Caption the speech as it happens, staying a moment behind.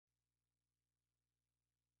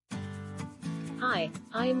Hi,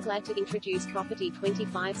 I am glad to introduce property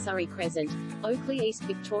 25 Surrey Crescent, Oakleigh, East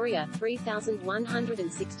Victoria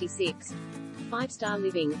 3166. 5-star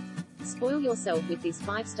living. Spoil yourself with this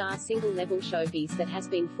 5-star single-level showpiece that has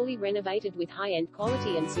been fully renovated with high-end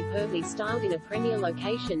quality and superbly styled in a premier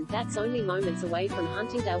location that's only moments away from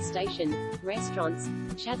Huntingdale Station, restaurants,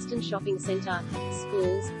 Chadstone Shopping Centre,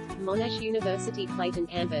 schools, Monash University Clayton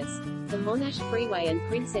Campus, the Monash Freeway and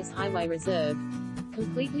Princess Highway Reserve.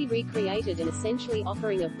 Completely recreated and essentially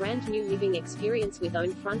offering a brand new living experience with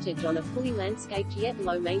own frontage on a fully landscaped yet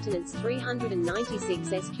low-maintenance 396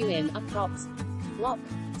 SQM, approx. block.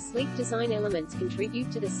 Sleek design elements contribute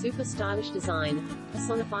to the super stylish design,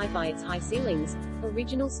 personified by its high ceilings,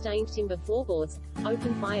 original stained timber floorboards,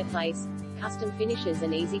 open fireplace, custom finishes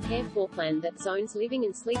and easy care floor plan that zones living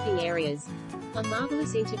and sleeping areas. A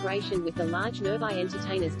marvelous integration with the large nearby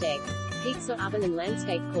entertainer's deck, pizza oven and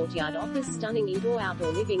landscape courtyard offers stunning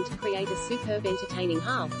indoor-outdoor living to create a superb entertaining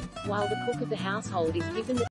hub, while the cook of the household is given the